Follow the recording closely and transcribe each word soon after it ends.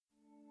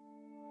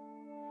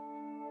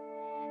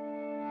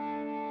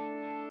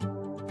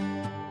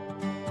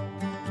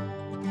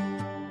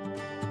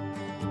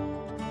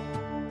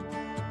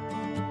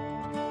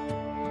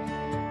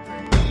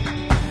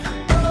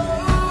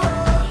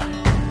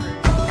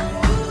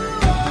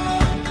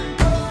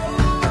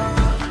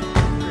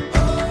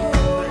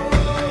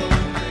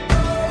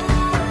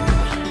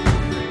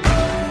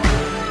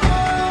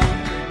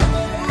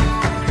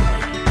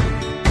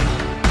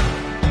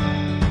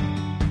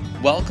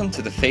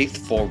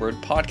Faith Forward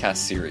podcast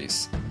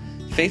series.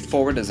 Faith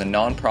Forward is a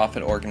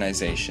non-profit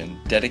organization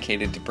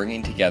dedicated to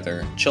bringing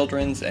together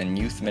children's and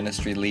youth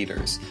ministry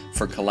leaders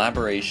for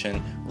collaboration,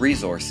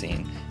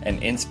 resourcing,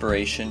 and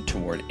inspiration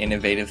toward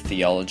innovative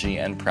theology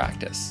and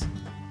practice.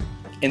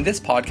 In this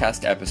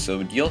podcast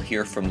episode, you'll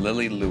hear from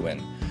Lily Lewin,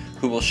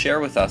 who will share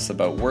with us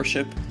about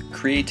worship,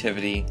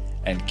 creativity,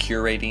 and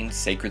curating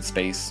sacred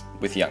space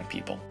with young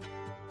people.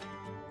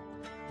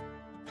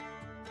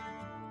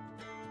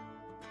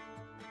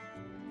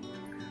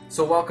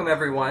 So welcome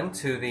everyone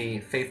to the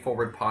Faith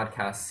Forward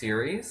podcast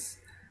series.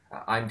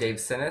 I'm Dave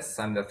Sinnis.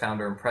 I'm the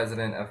founder and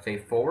president of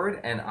Faith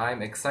Forward, and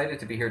I'm excited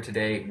to be here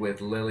today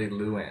with Lily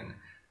Lewin.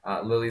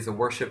 Lily's a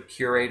worship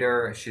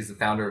curator. She's the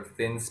founder of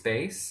Thin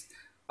Space,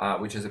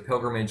 which is a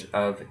pilgrimage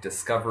of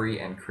discovery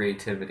and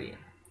creativity.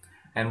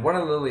 And one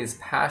of Lily's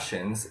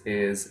passions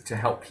is to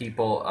help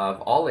people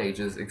of all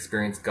ages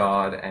experience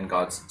God and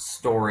God's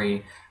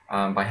story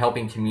by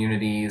helping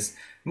communities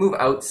move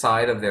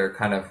outside of their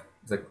kind of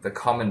the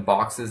common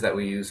boxes that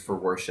we use for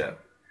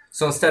worship.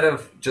 So instead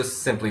of just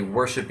simply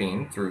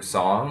worshiping through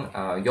song,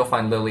 you'll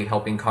find Lily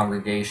helping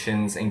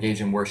congregations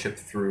engage in worship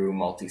through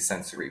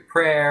multi-sensory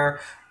prayer,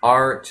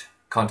 art,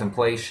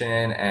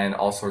 contemplation, and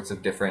all sorts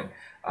of different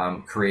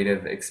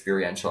creative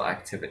experiential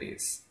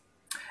activities.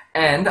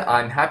 And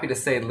I'm happy to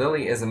say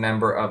Lily is a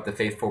member of the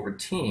Faith Forward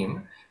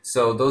team.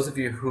 So those of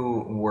you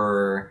who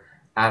were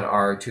at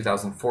our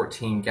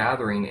 2014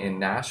 gathering in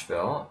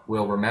Nashville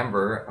will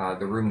remember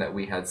the room that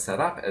we had set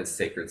up as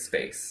sacred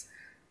space.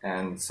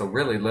 And so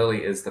really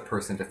Lily is the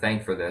person to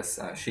thank for this.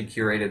 She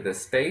curated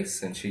this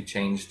space and she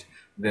changed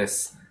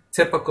this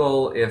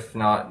typical, if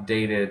not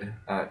dated,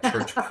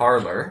 church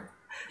parlor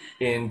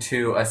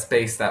into a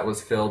space that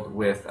was filled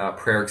with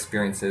prayer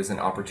experiences and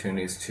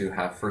opportunities to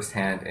have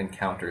firsthand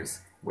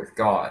encounters with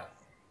God.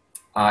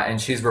 And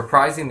she's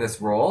reprising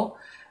this role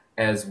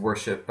as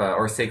worship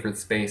or sacred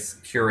space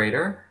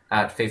curator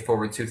at Faith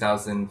Forward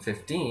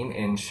 2015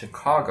 in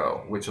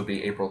Chicago, which will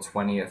be April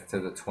 20th to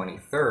the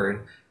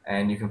 23rd.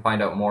 And you can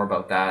find out more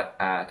about that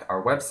at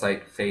our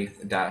website,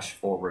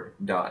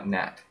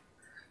 faith-forward.net.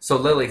 So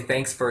Lily,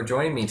 thanks for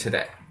joining me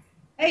today.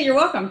 Hey, you're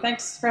welcome.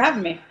 Thanks for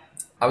having me.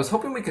 I was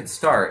hoping we could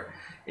start,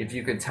 if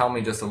you could tell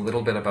me just a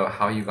little bit about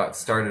how you got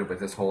started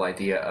with this whole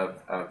idea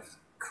of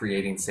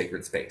creating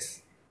sacred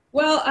space.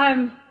 Well,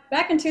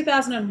 back in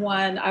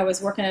 2001, I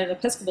was working at an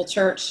Episcopal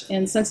church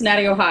in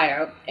Cincinnati,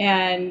 Ohio,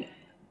 and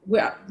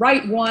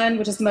Rite One,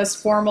 which is the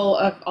most formal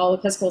of all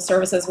Episcopal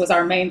services, was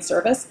our main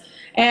service,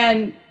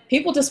 and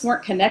people just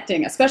weren't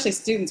connecting, especially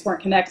students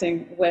weren't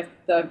connecting with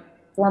the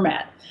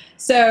format.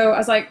 So I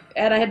was like,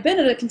 and I had been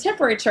at a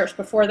contemporary church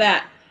before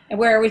that, and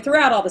where we threw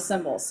out all the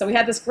symbols. So we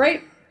had this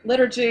great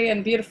liturgy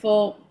and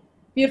beautiful,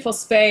 beautiful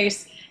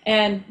space,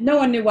 and no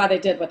one knew why they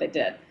did what they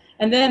did.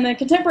 And then the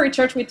contemporary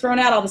church, we'd thrown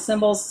out all the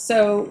symbols,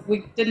 so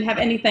we didn't have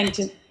anything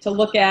to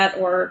look at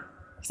or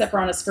except for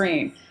on a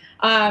screen.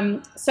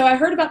 So I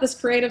heard about this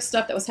creative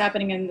stuff that was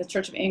happening in the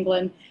Church of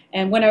England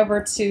and went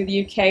over to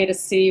the UK to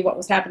see what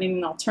was happening in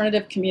an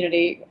alternative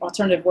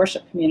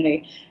worship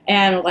community.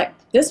 And like,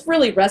 this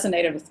really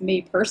resonated with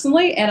me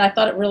personally, and I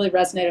thought it really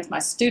resonated with my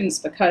students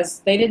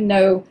because they didn't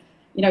know,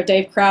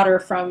 Dave Crowder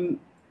from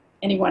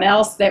anyone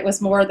else. That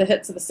was more the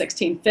hits of the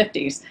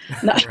 1650s.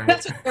 That's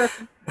what they're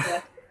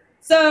with.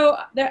 So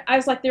I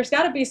was like, there's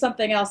got to be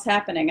something else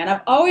happening. And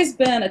I've always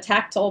been a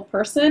tactile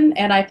person,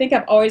 and I think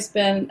I've always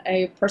been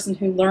a person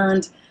who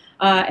learned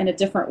in a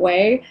different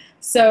way.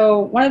 So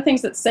one of the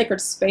things that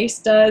sacred space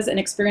does and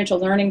experiential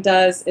learning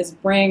does is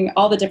bring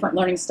all the different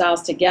learning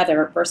styles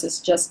together versus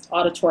just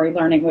auditory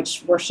learning,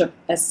 which worship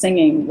as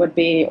singing would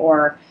be,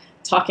 or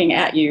talking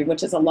at you,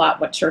 which is a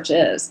lot what church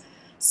is.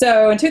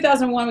 So in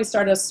 2001, we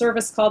started a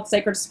service called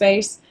Sacred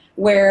Space,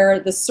 where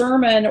the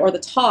sermon or the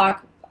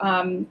talk,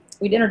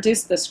 we'd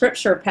introduce the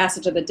scripture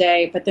passage of the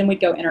day, but then we'd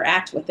go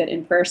interact with it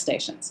in prayer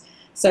stations.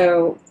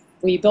 So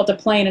we built a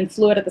plane and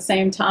flew it at the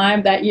same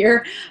time that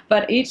year,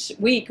 but each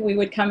week we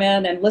would come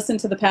in and listen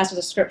to the passage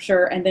of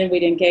scripture, and then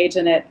we'd engage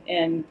in it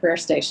in prayer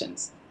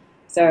stations.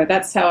 So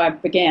that's how I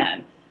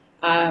began.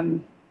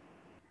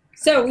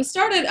 So we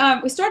started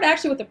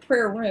actually with a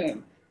prayer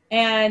room,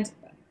 and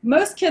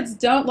most kids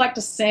don't like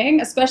to sing,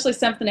 especially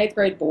 7th and 8th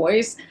grade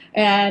boys,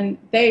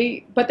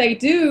 but they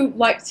do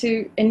like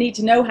to and need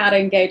to know how to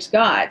engage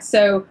God.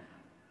 So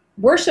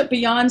worship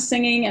beyond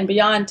singing and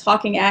beyond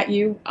talking at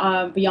you,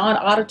 beyond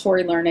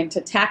auditory learning to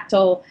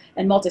tactile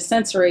and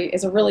multisensory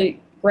is a really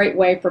great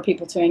way for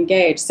people to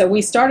engage. So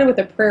we started with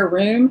a prayer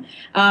room.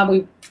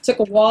 We took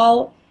a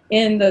wall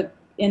in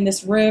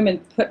this room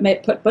and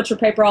put butcher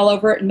paper all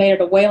over it and made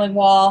it a wailing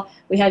wall.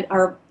 We had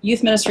our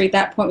youth ministry at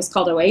that point was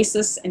called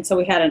Oasis, and so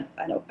we had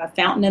a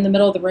fountain in the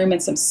middle of the room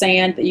and some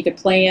sand that you could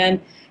play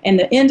in. And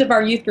the end of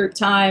our youth group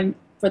time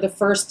for the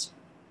first,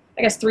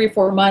 3 or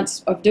 4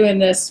 months of doing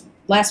this,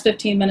 last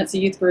 15 minutes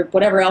of youth group,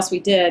 whatever else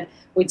we did,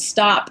 we'd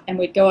stop and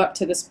we'd go up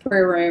to this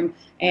prayer room,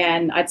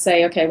 and I'd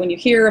say, okay, when you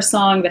hear a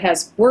song that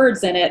has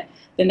words in it,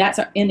 then that's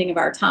our ending of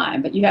our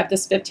time. But you have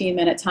this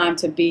 15-minute time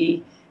to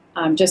be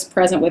just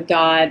present with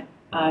God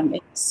in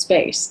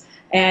space.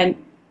 And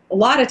a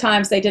lot of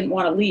times they didn't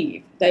want to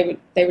leave. They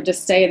would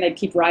just stay and they'd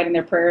keep writing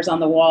their prayers on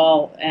the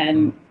wall,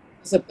 and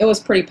it was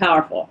pretty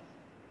powerful.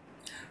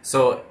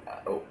 So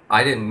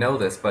I didn't know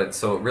this, but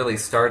so it really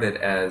started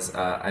as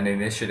an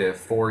initiative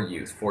for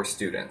youth, for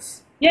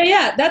students.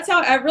 Yeah. That's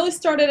how I really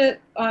started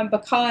it,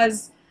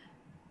 because,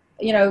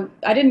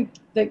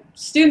 the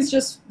students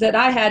just that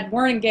I had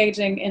weren't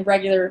engaging in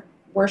regular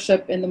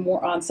worship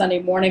on Sunday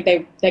morning.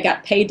 They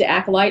got paid to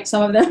acolyte,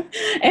 some of them,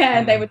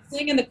 and they would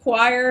sing in the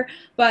choir,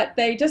 but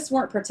they just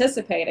weren't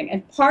participating.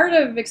 And part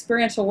of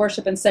experiential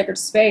worship in sacred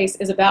space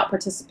is about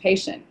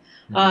participation.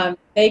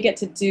 They get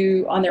to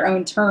do on their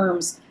own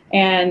terms,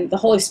 and the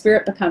Holy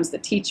Spirit becomes the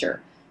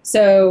teacher.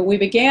 So we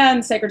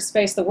began Sacred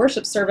Space, the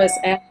worship service,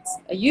 as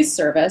a youth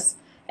service,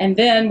 and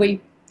then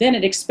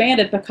it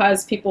expanded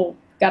because people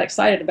got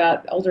excited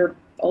about older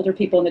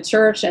people in the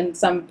church and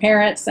some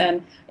parents,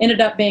 and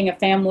ended up being a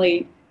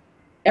family,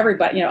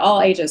 everybody,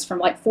 all ages, from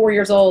like 4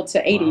 years old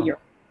to 80 years old.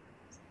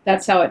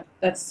 That's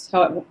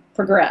how it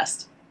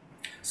progressed.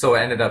 So it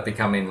ended up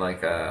becoming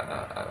like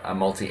a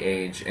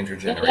multi-age,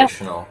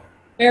 intergenerational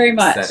very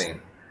much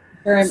setting.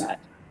 Very much.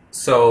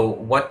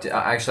 So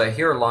actually I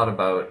hear a lot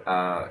about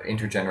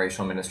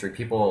intergenerational ministry.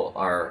 People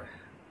are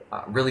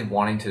really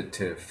wanting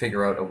to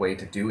figure out a way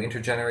to do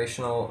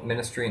intergenerational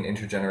ministry and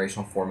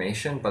intergenerational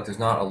formation, but there's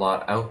not a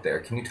lot out there.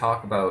 Can you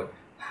talk about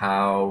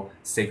how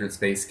Sacred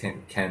Space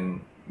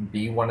can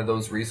be one of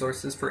those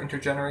resources for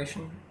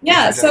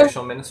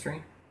intergenerational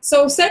ministry?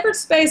 So Sacred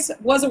Space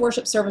was a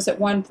worship service at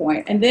one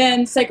point, and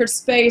then Sacred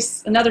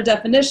Space, another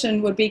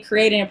definition would be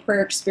creating a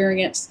prayer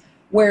experience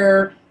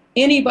where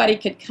anybody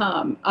could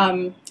come.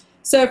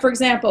 So, for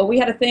example, we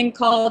had a thing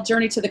called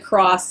Journey to the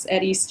Cross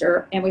at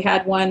Easter, and we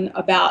had one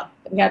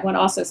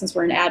also, since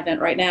we're in Advent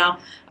right now,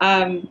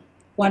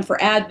 one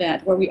for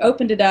Advent, where we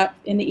opened it up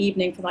in the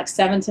evening from like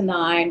 7 to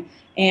 9,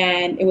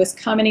 and it was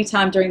come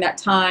anytime during that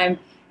time,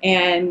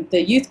 and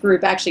the youth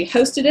group actually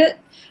hosted it.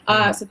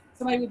 So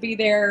somebody would be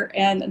there,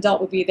 and an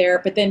adult would be there,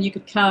 but then you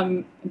could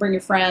come and bring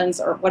your friends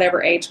or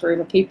whatever age group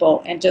of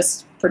people and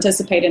just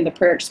participate in the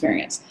prayer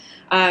experience.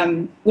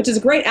 Which is a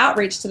great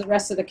outreach to the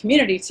rest of the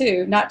community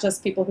too, not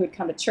just people who had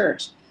come to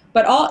church.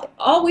 But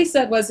all we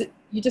said was that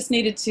you just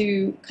needed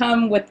to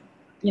come with,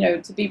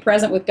 to be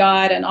present with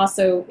God, and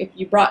also if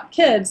you brought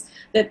kids,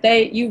 that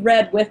you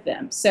read with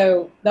them.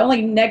 So the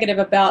only negative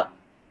about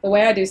the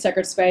way I do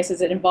Sacred Space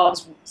is it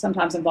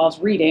sometimes involves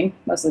reading.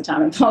 Most of the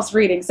time it involves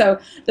reading. So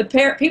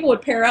people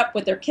would pair up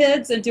with their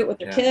kids and do it with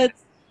their kids,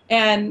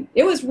 and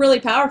it was really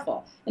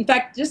powerful. In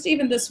fact, just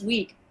even this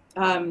week,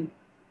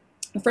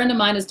 a friend of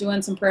mine is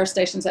doing some prayer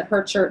stations at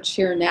her church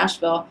here in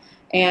Nashville,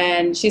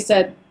 and she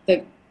said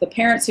the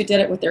parents who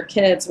did it with their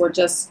kids were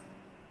just,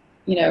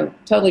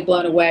 totally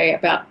blown away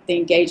about the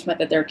engagement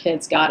that their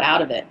kids got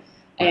out of it,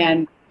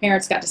 and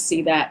parents got to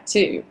see that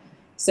too.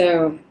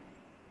 So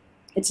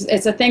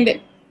it's a thing that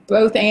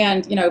both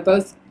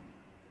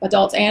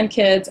adults and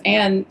kids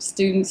and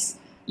students,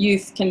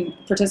 youth can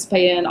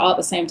participate in all at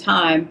the same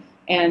time,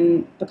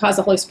 and because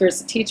the Holy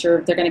Spirit's the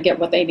teacher, they're going to get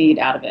what they need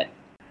out of it.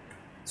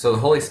 So the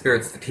Holy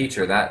Spirit's the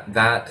teacher.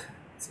 That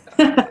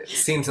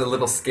seems a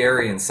little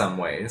scary in some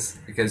ways,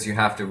 because you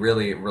have to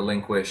really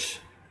relinquish,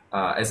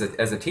 as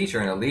a teacher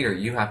and a leader,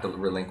 you have to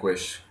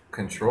relinquish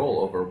control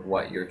over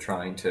what you're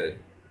trying to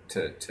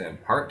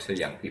impart to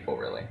young people,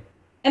 really.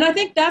 And I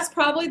think that's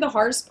probably the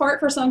hardest part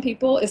for some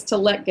people, is to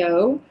let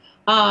go.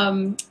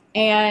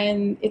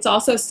 And it's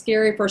also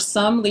scary for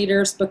some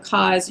leaders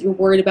because you're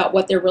worried about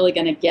what they're really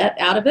going to get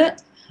out of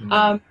it.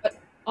 But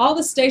all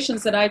the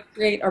stations that I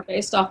create are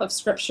based off of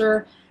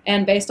Scripture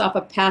and based off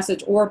a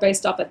passage or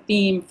based off a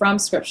theme from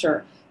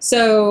Scripture.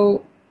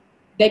 So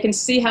they can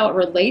see how it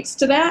relates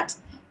to that.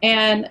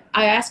 And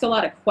I ask a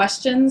lot of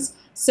questions,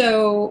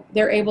 so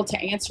they're able to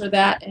answer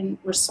that and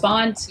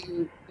respond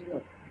to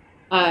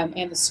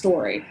and the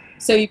story.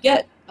 So you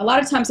get, a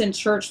lot of times in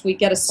church, we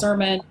get a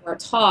sermon or a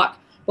talk,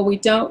 but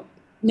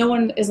no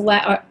one is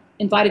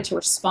invited to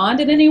respond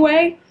in any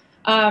way.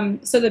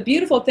 So the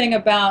beautiful thing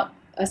about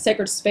a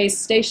Sacred Space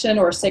station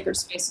or a Sacred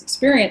Space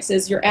experience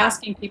is you're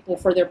asking people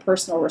for their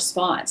personal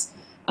response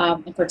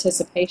and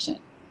participation.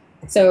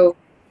 So,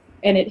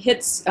 and it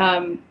hits,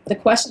 the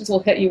questions will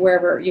hit you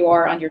wherever you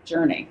are on your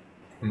journey.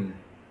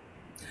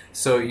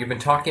 So you've been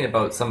talking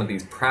about some of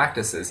these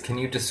practices. Can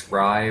you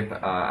describe,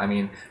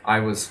 I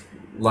was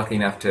lucky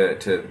enough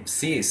to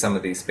see some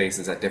of these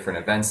spaces at different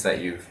events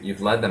that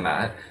you've led them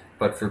at,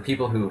 but for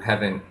people who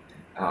haven't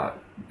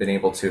been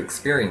able to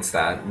experience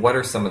that, what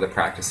are some of the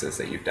practices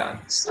that you've done?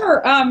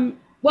 Sure.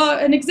 Well,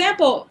 an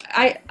example,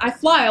 I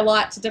fly a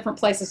lot to different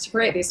places to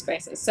create these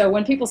spaces. So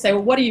when people say,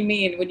 well, what do you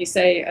mean when you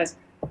say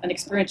an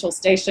experiential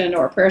station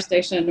or a prayer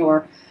station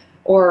or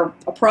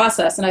a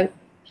process? And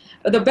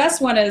the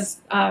best one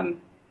is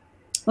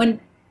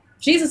when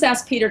Jesus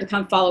asked Peter to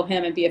come follow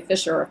him and be a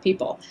fisher of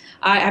people.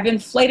 I've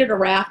inflated a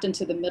raft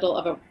into the middle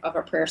of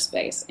a prayer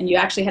space, and you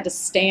actually had to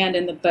stand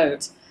in the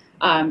boat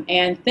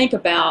and think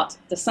about,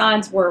 the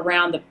signs were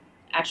around the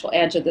actual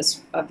edge of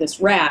this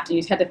raft, and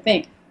you had to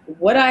think,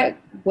 would I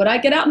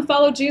get out and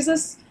follow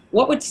Jesus?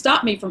 what would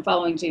stop me from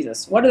following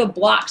Jesus? What are the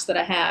blocks that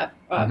I have,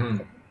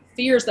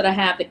 fears that I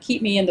have that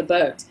keep me in the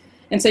boat?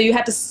 And so you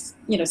have to,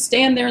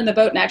 stand there in the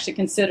boat and actually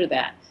consider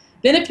that.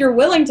 Then if you're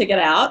willing to get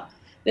out,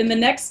 then the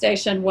next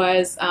station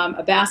was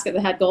a basket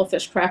that had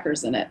goldfish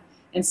crackers in it.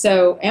 And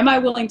so am I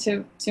willing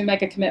to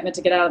make a commitment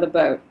to get out of the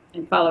boat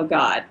and follow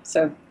God?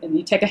 So and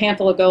you take a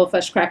handful of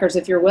goldfish crackers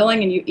if you're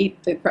willing, and you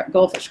eat the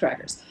goldfish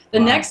crackers. The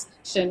next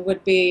section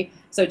would be,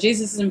 so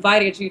Jesus has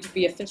invited you to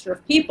be a fisher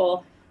of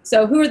people.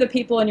 So who are the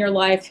people in your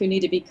life who need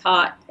to be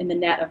caught in the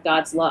net of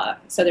God's love?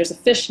 So there's a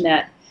fish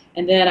net,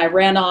 and then I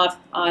ran off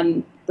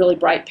on really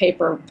bright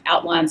paper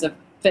outlines of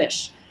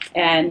fish.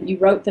 And you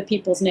wrote the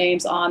people's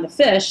names on the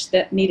fish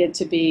that needed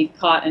to be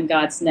caught in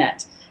God's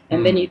net.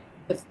 And then you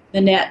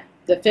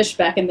the fish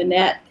back in the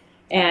net.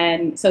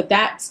 And so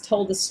that's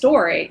told the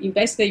story. You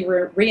basically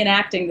were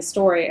reenacting the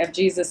story of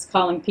Jesus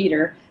calling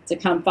Peter to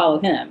come follow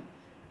him.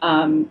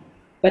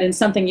 But in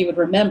something you would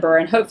remember.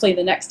 And hopefully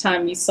the next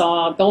time you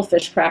saw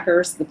goldfish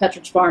crackers, the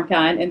Petridge Farm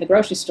kind, in the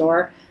grocery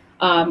store,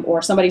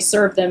 or somebody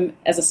served them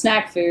as a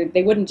snack food,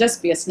 they wouldn't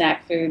just be a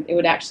snack food. It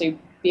would actually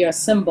be a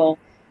symbol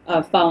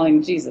of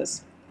following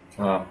Jesus.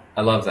 Oh,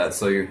 I love that.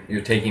 So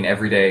you're taking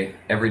everyday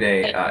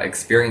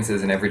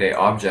experiences and everyday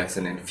objects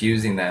and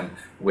infusing them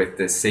with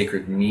this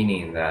sacred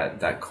meaning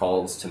that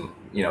calls to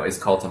is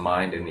called to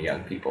mind in the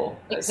young people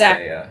as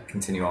they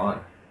continue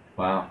on.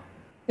 Wow.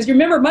 Because you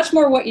remember much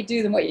more what you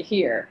do than what you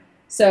hear.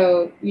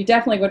 So you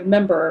definitely would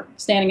remember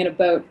standing in a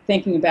boat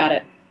thinking about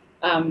it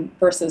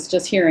versus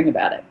just hearing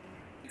about it.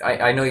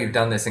 I know you've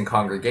done this in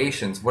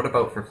congregations. What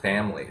about for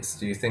families?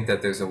 Do you think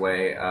that there's a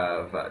way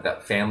of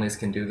that families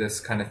can do this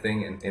kind of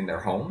thing in their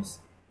homes?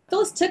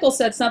 Phyllis Tickle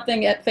said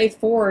something at Faith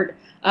Forward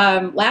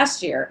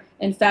last year,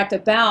 in fact,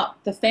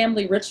 about the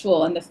family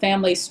ritual and the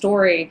family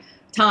story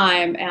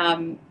time.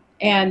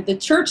 And the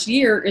church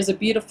year is a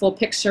beautiful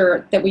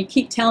picture that we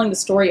keep telling the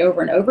story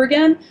over and over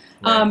again.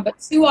 Right. But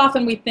too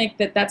often we think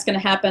that that's going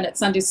to happen at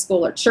Sunday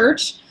school or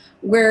church,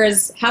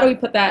 whereas how do we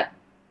put that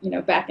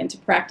back into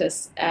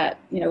practice at,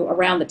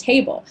 around the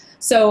table?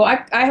 So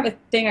I have a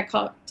thing I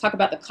talk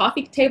about the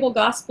coffee table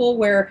gospel,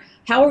 where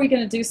how are we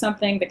going to do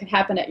something that could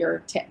happen at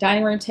your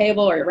dining room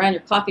table or around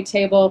your coffee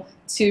table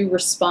to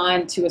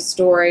respond to a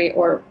story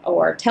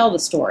or tell the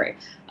story?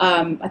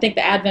 I think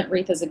the Advent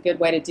wreath is a good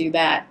way to do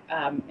that,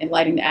 and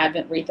lighting the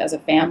Advent wreath as a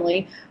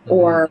family,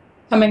 or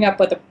coming up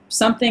with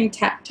something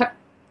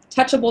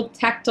touchable,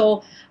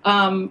 tactile,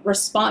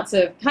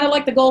 responsive, kind of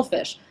like the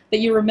goldfish that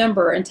you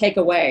remember and take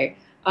away.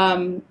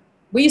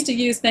 We used to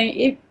use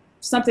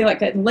something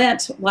like in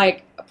Lent,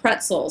 like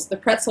pretzels. The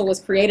pretzel was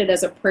created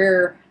as a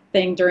prayer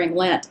thing during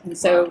Lent, and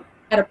so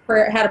had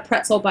a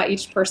pretzel by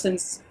each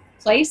person's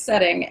place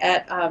setting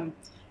at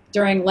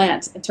during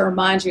Lent, and to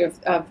remind you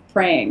of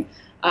praying.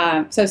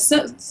 So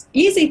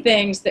easy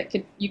things that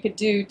you could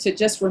do to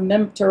just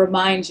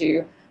remind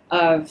you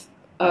of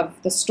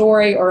the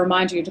story, or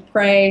remind you to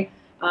pray.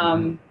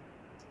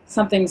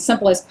 Something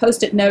simple as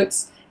Post-it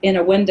notes in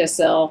a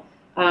windowsill.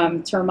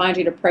 To remind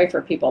you to pray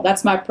for people.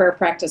 That's my prayer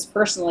practice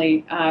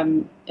personally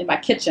in my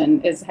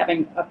kitchen, is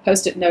having a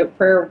Post-it note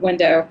prayer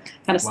window,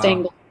 kind of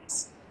stained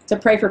glass, to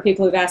pray for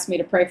people who've asked me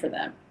to pray for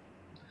them.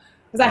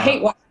 Because I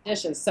hate washing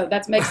dishes, so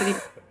that makes it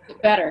even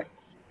better.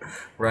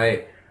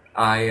 Right.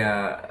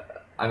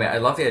 I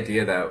love the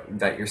idea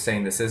that you're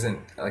saying this isn't,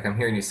 like I'm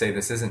hearing you say,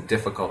 this isn't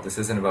difficult. This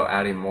isn't about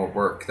adding more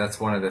work. That's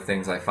one of the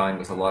things I find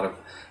with a lot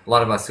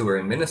of us who are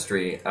in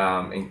ministry,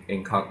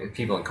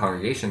 people in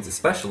congregations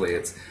especially.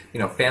 It's,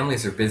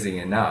 families are busy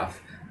enough.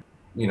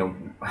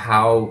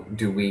 How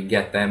do we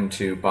get them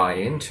to buy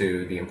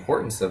into the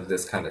importance of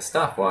this kind of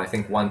stuff? Well, I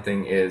think one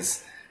thing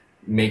is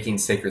making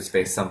sacred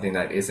space something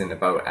that isn't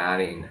about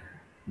adding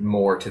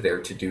more to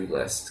their to-do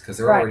list, because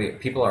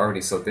people are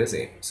already so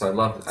busy. So I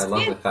love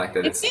the fact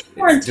that it's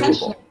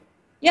doable.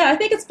 Yeah, I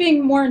think it's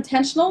being more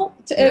intentional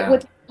with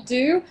what you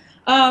do.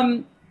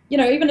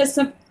 Even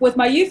with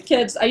my youth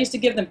kids, I used to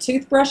give them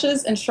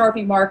toothbrushes and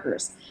Sharpie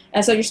markers,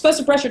 and so you're supposed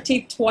to brush your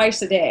teeth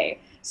twice a day.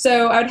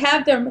 So I would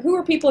have them. Who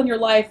are people in your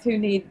life who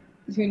need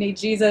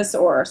Jesus,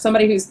 or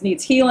somebody who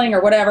needs healing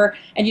or whatever,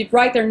 and you'd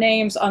write their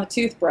names on the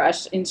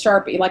toothbrush in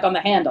Sharpie, like on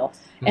the handle,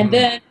 and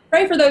then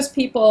pray for those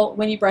people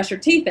when you brush your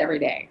teeth every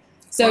day.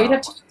 So you'd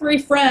have 2 or 3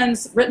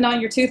 friends written on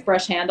your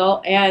toothbrush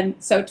handle, and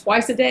so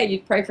twice a day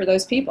you'd pray for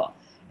those people.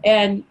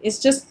 And it's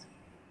just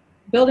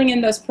building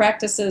in those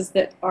practices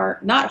that are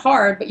not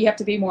hard, but you have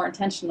to be more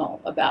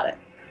intentional about it.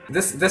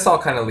 This all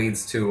kind of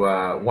leads to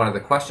one of the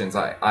questions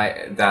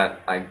I got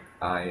on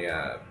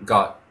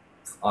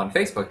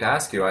Facebook to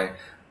ask you.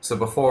 So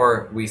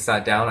before we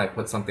sat down, I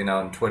put something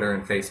on Twitter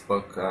and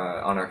Facebook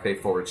on our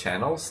Faith Forward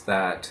channels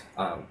that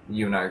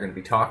you and I are going to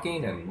be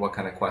talking, and what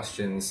kind of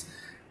questions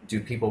do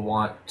people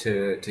want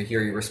to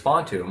hear you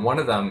respond to. And one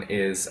of them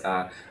is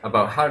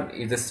about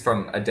this is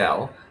from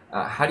Adele,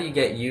 how do you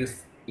get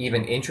youth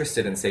even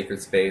interested in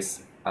sacred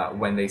space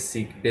when they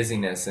seek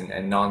busyness and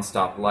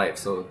nonstop life?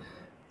 So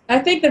I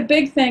think the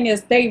big thing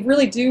is they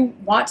really do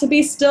want to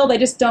be still, they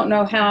just don't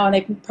know how, and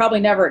they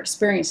probably never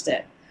experienced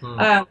it.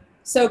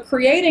 So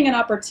creating an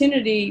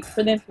opportunity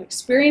for them to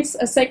experience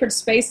a sacred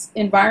space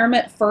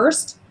environment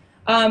first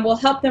will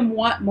help them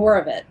want more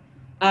of it.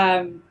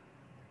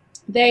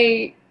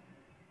 They,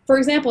 for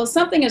example,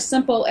 something as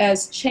simple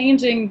as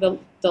changing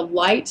the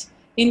light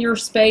in your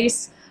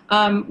space.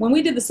 When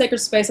we did the sacred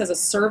space as a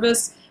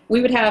service,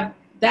 we would have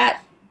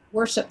that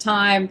worship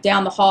time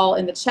down the hall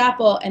in the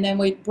chapel, and then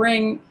we'd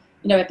bring,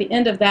 at the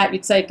end of that,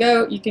 you'd say,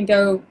 you can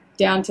go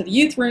down to the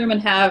youth room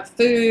and have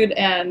food,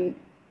 and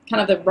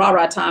kind of the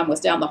rah-rah time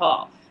was down the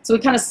hall. So we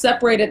kind of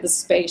separated the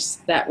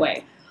space that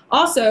way.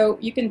 Also,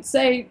 you can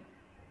say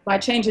by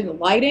changing the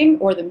lighting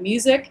or the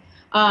music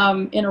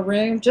in a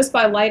room, just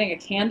by lighting a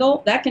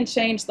candle, that can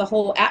change the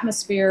whole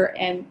atmosphere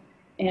and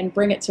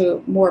bring it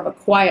to more of a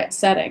quiet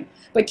setting.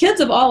 But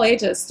kids of all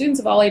ages, students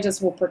of all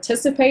ages will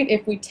participate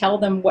if we tell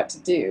them what to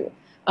do.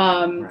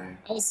 Right.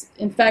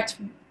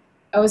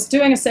 I was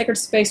doing a sacred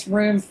space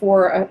room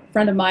for a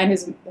friend of mine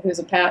who's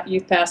a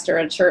youth pastor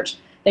at a church.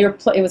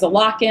 It was a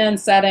lock-in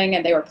setting,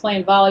 and they were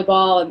playing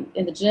volleyball and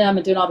in the gym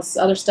and doing all this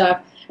other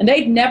stuff. And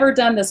they'd never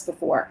done this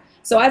before.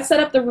 So I set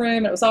up the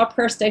room. It was all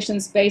prayer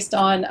stations based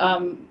on,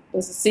 it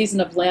was a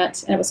season of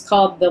Lent, and it was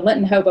called the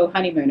Lenten Hobo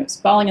Honeymoon. It was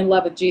falling in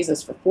love with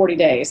Jesus for 40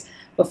 days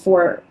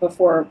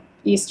before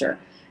Easter.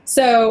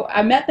 So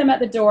I met them at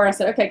the door. I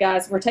said, okay,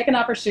 guys, we're taking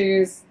off our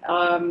shoes,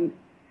 and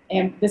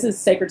this is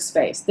sacred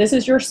space. This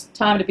is your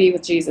time to be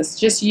with Jesus,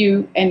 just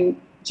you and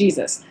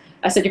Jesus.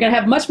 I said, you're going to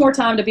have much more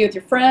time to be with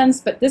your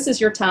friends, but this is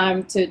your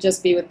time to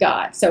just be with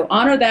God. So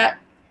honor that.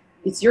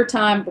 It's your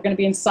time. We're going to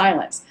be in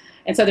silence.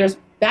 And so there's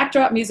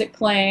backdrop music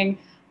playing.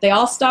 They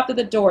all stopped at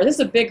the door. This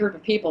is a big group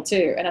of people,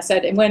 too. And I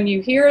said, and when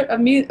you hear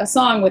a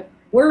song with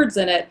words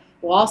in it,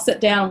 we'll all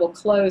sit down and we'll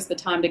close the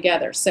time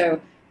together.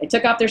 So they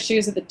took off their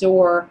shoes at the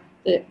door.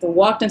 They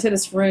walked into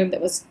this room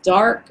that was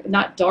dark,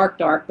 not dark,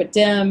 but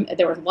dim.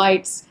 There were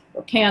lights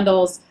or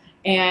candles.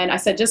 And I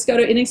said, just go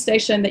to any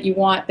station that you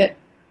want that,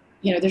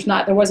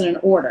 there wasn't an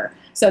order.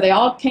 So they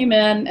all came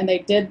in and they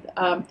did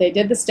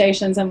the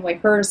stations, and we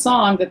heard a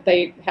song that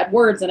they had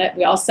words in it.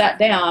 We all sat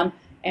down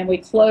and we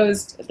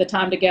closed the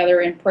time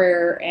together in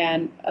prayer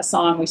and a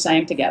song we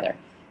sang together.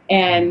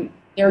 And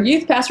their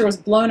youth pastor was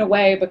blown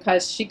away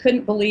because she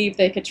couldn't believe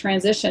they could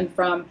transition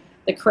from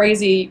the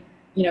crazy,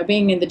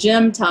 being in the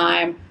gym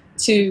time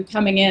to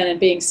coming in and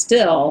being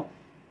still.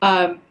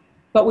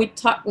 But we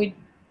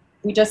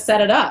just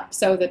set it up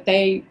so that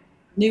they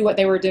knew what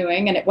they were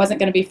doing, and it wasn't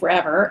going to be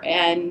forever.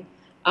 And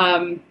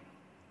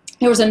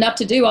there was enough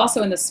to do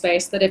also in this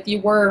space that if you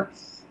were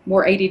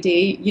more ADD,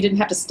 you didn't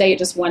have to stay at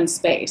just one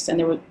space, and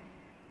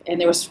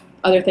there was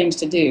other things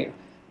to do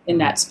in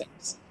that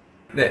space.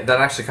 That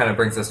actually kind of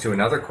brings us to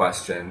another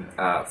question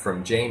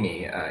from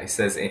Jamie. He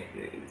says,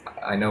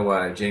 I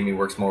know Jamie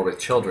works more with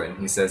children.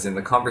 He says, in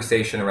the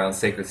conversation around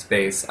sacred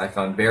space, I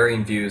found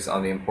varying views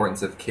on the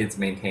importance of kids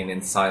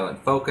maintaining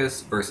silent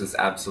focus versus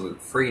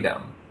absolute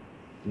freedom.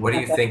 What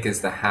do you think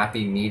is the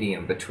happy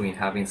medium between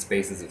having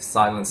spaces of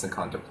silence and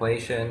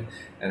contemplation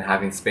and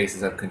having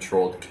spaces of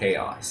controlled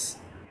chaos?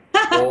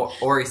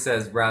 or he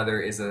says, rather,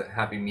 is a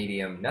happy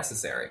medium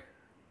necessary?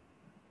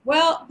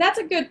 Well, that's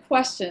a good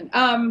question.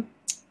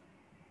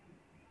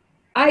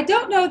 I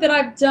don't know that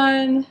I've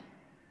done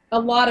a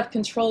lot of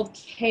controlled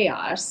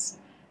chaos.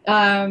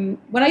 When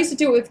I used to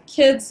do it with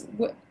kids,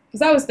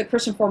 because I was the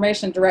Christian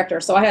formation director,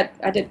 so I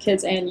did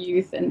kids and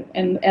youth,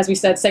 and as we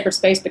said, Sacred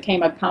Space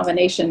became a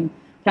combination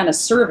kind of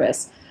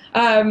service.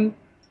 I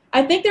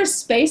think there's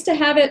space to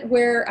have it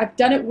where I've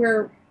done it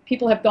where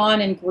people have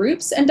gone in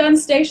groups and done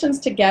stations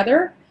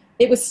together.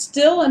 It was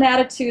still an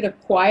attitude of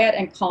quiet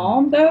and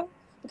calm, though,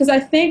 because I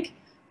think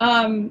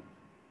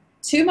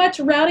too much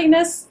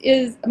rowdiness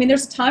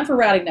there's a time for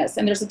rowdiness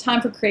and there's a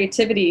time for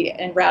creativity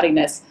and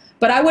rowdiness,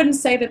 but I wouldn't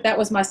say that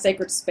was my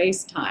sacred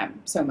space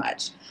time so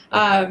much.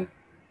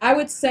 I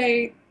would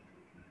say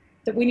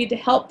that we need to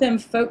help them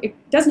it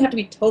doesn't have to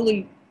be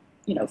totally,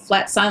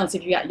 flat silence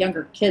if you got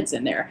younger kids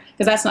in there,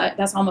 because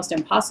that's almost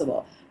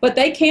impossible. But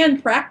they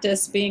can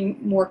practice being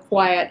more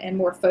quiet and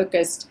more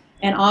focused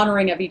and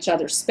honoring of each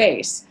other's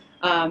space.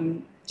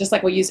 Just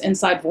like we use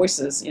inside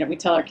voices, we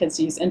tell our kids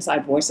to use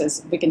inside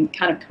voices. We can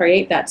kind of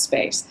create that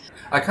space.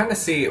 I kind of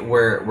see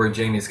where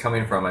Jamie's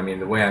coming from. I mean,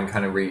 the way I'm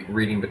kind of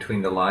reading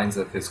between the lines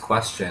of his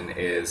question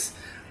is,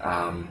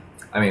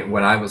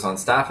 when I was on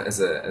staff as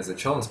a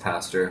children's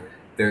pastor,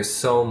 there's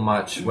so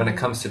much, when it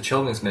comes to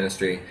children's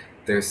ministry,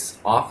 there's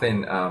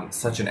often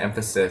such an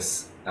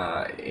emphasis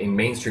in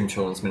mainstream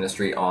children's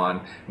ministry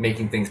on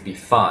making things be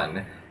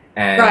fun.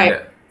 And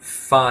right.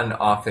 Fun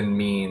often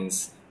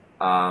means...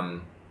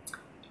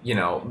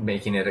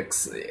 making it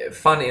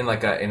fun in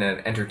in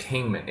an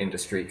entertainment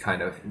industry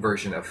kind of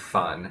version of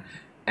fun.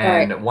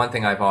 And right. One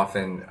thing I've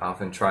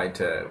often tried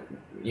to,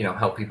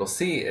 help people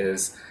see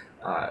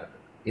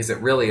is it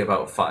really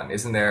about fun?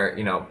 Isn't there,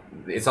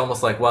 it's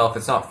almost like, well, if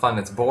it's not fun,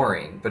 it's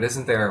boring. But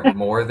isn't there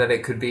more that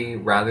it could be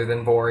rather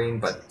than boring,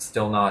 but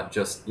still not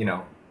just,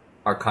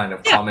 our kind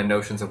of common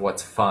notions of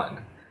what's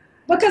fun?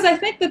 Because I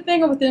think the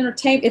thing with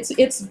entertainment,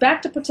 it's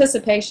back to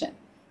participation.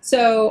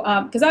 So,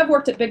 because I've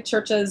worked at big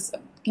churches,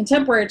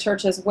 contemporary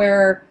churches,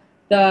 where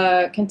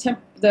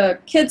the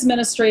kids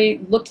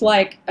ministry looked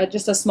like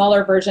just a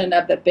smaller version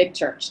of the big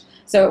church.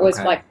 So it was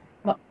Okay.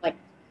 like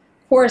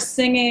chorus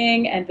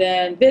singing and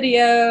then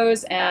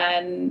videos,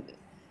 and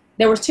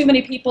there was too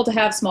many people to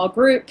have small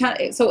group.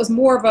 So it was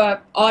more of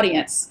a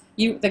audience.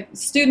 The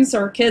students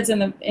or kids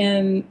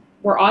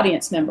were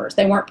audience members.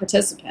 They weren't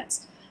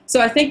participants. So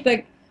I think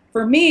that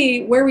for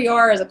me, where we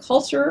are as a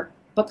culture,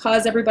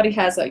 because everybody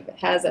has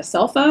a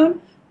cell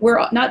phone,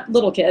 we're not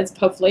little kids,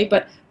 hopefully,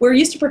 but we're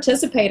used to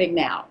participating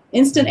now.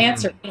 Instant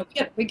answer.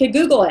 We could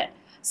Google it.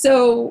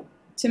 So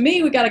to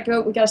me, we got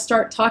to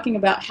start talking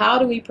about how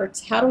do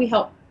we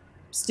help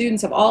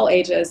students of all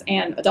ages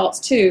and adults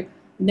too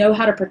know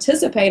how to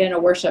participate in a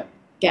worship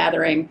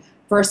gathering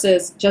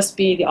versus just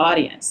be the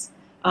audience.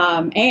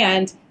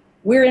 And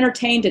we're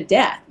entertained to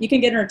death. You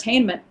can get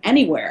entertainment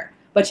anywhere,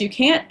 but you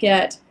can't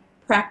get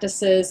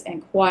practices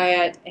and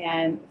quiet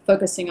and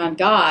focusing on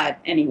God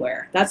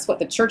anywhere. That's what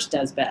the church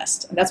does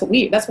best. And that's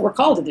what we're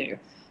called to do.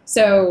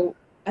 So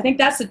I think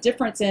that's the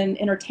difference in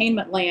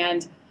entertainment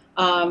land.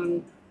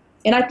 And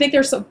I think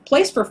there's a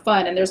place for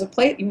fun, and there's a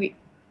place.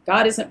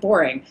 God isn't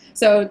boring.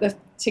 So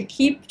to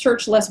keep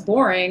church less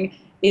boring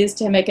is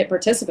to make it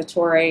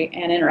participatory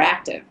and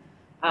interactive,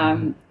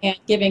 and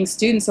giving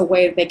students a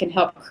way that they can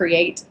help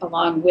create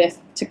along with,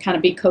 to kind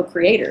of be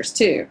co-creators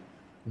too.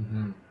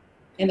 Mm-hmm.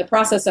 In the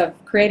process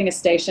of creating a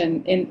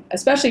station,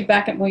 especially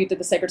back when we did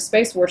the sacred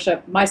space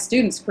worship, my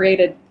students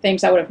created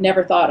things I would have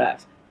never thought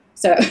of.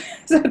 So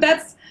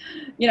that's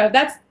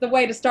the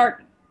way to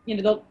start.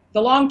 The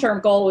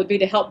long-term goal would be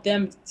to help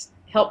them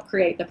help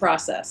create the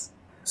process.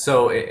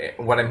 So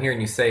what I'm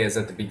hearing you say is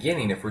at the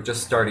beginning, if we're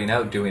just starting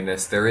out doing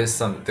this, there is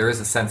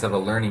a sense of a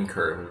learning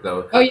curve,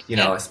 though. Oh,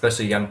 yeah.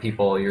 Especially young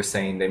people, you're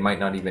saying they might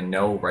not even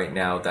know right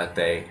now that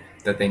they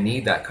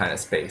need that kind of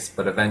space,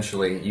 but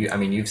eventually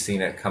you've seen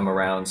it come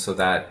around so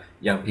that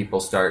young people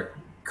start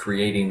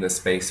creating the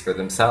space for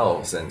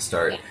themselves and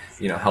start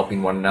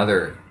helping one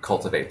another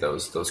cultivate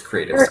those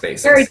creative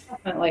spaces. Very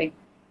definitely.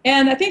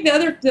 And I think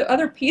the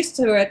other piece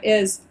to it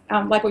is,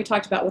 like we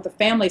talked about with the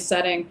family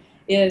setting,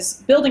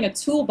 is building a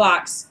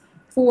toolbox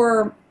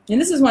and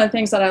this is one of the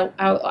things that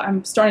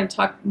I'm starting to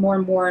talk more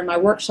and more in my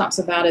workshops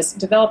about, is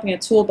developing a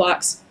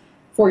toolbox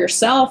for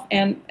yourself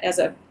and as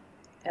a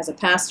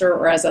pastor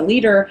or as a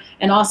leader,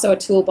 and also a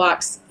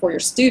toolbox for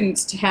your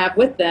students to have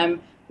with them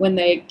when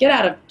they get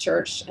out of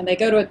church and they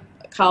go to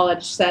a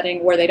college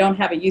setting where they don't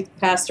have a youth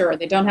pastor or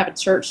they don't have a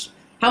church.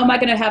 How am I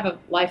going to have a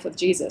life with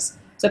Jesus?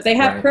 So if they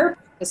have prayer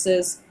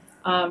practices,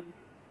 and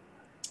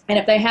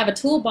if they have a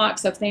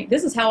toolbox of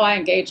this is how I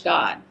engage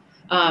God,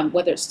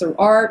 whether it's through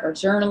art or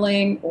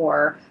journaling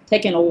or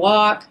taking a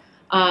walk,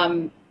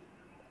 even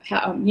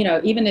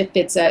if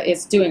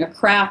it's doing a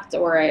craft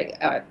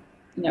or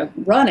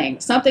running,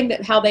 something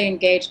that how they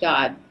engage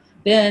God,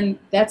 then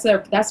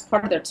that's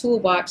part of their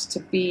toolbox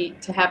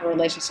to have a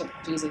relationship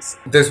with Jesus.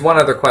 There's one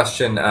other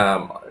question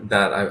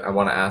that I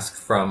want to ask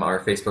from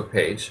our Facebook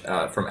page,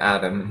 from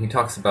Adam. He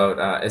talks about,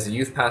 as a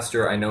youth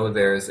pastor, I know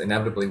there's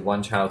inevitably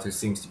one child who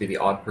seems to be the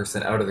odd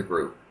person out of the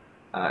group,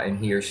 and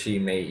he or she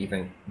may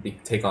even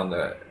take on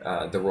the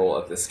role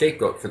of the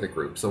scapegoat for the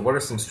group. So what are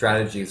some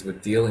strategies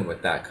with dealing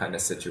with that kind of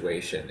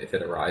situation if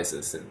it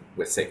arises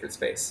with Sacred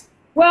Space?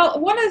 Well,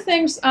 one of the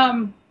things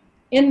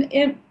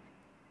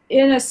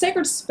in a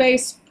sacred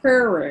space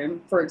prayer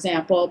room, for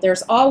example,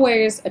 there's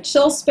always a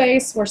chill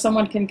space where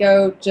someone can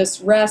go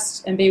just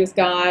rest and be with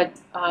God.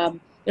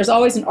 There's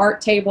always an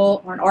art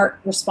table or an art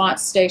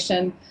response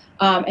station,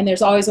 and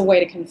there's always a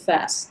way to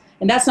confess.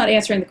 And that's not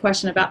answering the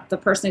question about the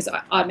person who's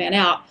odd man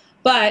out,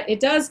 but it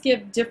does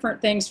give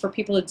different things for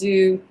people to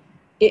do.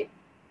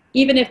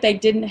 Even if they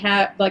didn't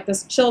have, like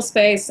this chill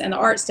space and the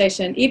art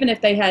station, even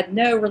if they had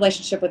no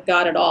relationship with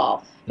God at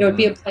all, it would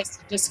be a place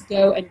to just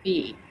go and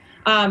be.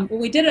 When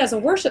we did it as a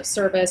worship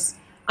service,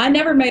 I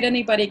never made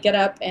anybody get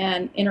up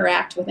and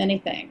interact with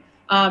anything.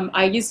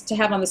 I used to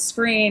have on the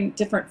screen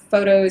different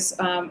photos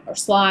or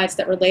slides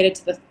that related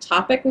to the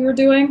topic we were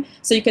doing,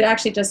 so you could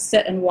actually just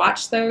sit and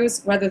watch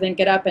those rather than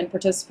get up and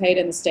participate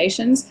in the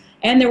stations.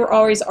 And there were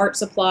always art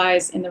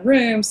supplies in the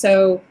room,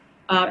 so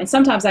and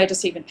sometimes I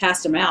just even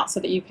passed them out so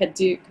that you could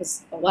do,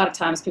 because a lot of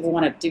times people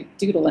want to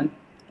doodle and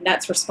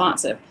that's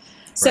responsive.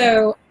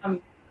 Right.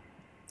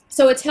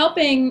 So it's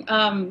helping.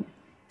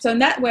 So in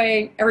that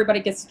way, everybody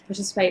gets to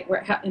participate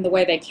in the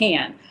way they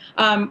can.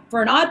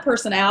 For an odd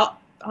person out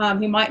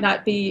who might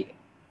not be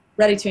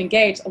ready to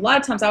engage, a lot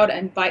of times I would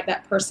invite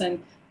that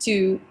person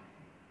to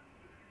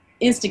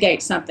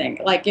instigate something.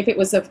 Like if it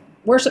was a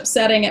worship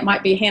setting, it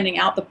might be handing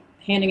out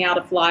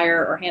a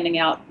flyer or handing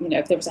out,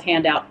 if there was a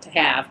handout to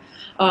have,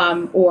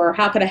 or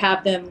how could I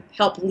have them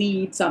help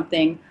lead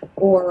something,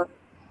 or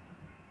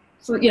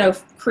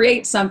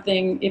create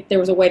something if there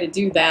was a way to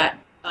do that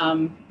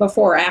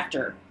before or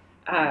after.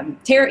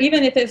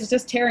 Even if it's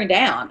just tearing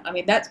down,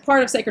 that's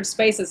part of sacred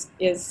space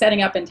is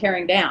setting up and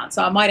tearing down.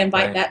 So I might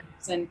invite that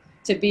person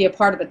to be a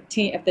part of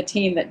the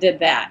team that did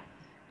that.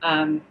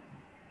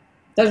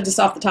 Those are just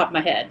off the top of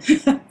my head.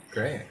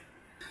 Great.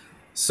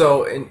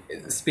 So,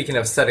 speaking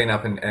of setting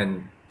up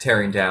and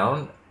tearing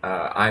down,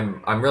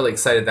 I'm really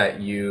excited that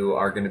you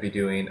are going to be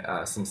doing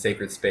some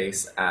Sacred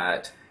Space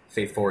at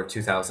Faith Forward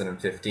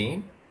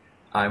 2015.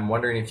 I'm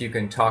wondering if you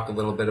can talk a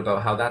little bit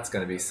about how that's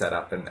going to be set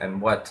up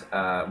and what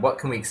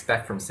can we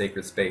expect from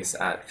Sacred Space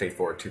at Faith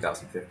Forward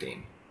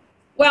 2015.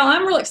 Well,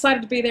 I'm really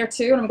excited to be there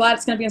too, and I'm glad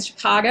it's going to be in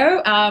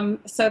Chicago.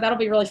 So that'll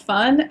be really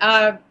fun.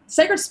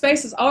 Sacred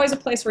Space is always a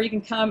place where you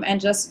can come and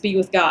just be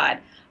with God.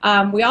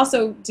 We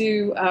also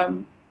do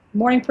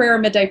morning prayer,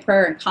 midday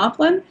prayer in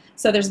Compline.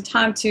 So there's a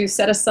time to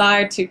set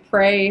aside to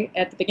pray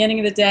at the beginning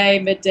of the day,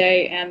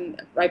 midday,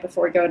 and right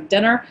before we go to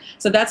dinner.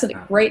 So that's a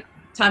great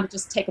time to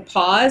just take a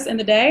pause in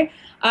the day.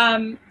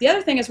 The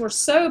other thing is we're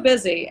so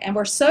busy and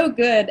we're so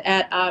good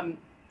at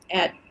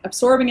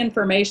absorbing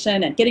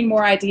information and getting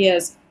more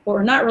ideas, but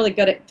we're not really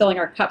good at filling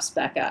our cups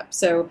back up.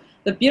 So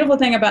the beautiful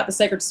thing about the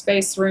Sacred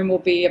Space room will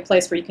be a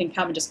place where you can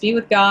come and just be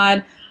with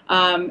God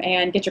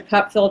and get your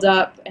cup filled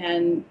up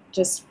and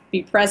just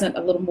be present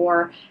a little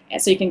more,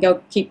 and so you can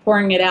go keep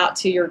pouring it out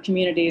to your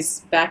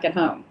communities back at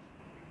home.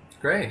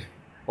 Great.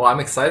 Well, I'm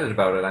excited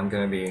about it. I'm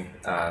going to be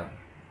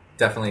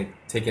definitely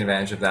taking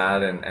advantage of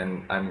that,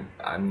 and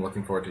I'm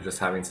looking forward to just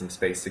having some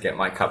space to get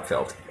my cup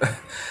filled.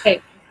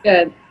 Hey,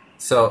 good.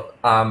 So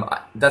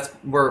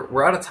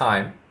we're out of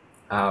time,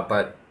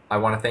 but I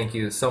want to thank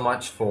you so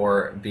much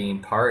for being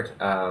part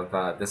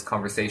of this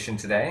conversation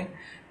today,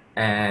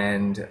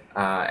 and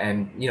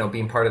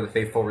being part of the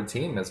Faith Forward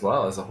team as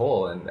well as a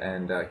whole,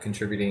 and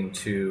contributing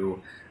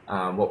to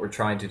what we're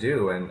trying to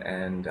do.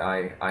 And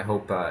I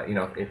hope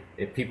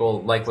if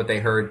people like what they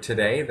heard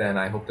today, then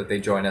I hope that they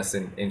join us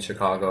in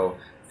Chicago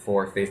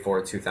for Faith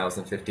Forward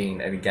 2015.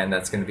 And again,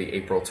 that's going to be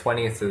April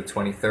 20th to the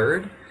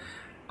 23rd.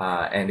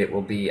 And it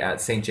will be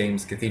at St.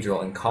 James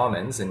Cathedral in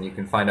Commons, and you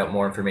can find out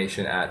more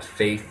information at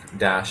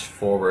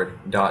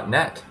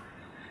faith-forward.net.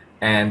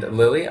 And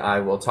Lily, I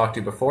will talk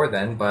to you before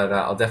then, but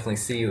I'll definitely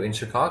see you in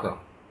Chicago.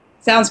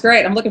 Sounds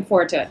great. I'm looking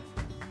forward to it.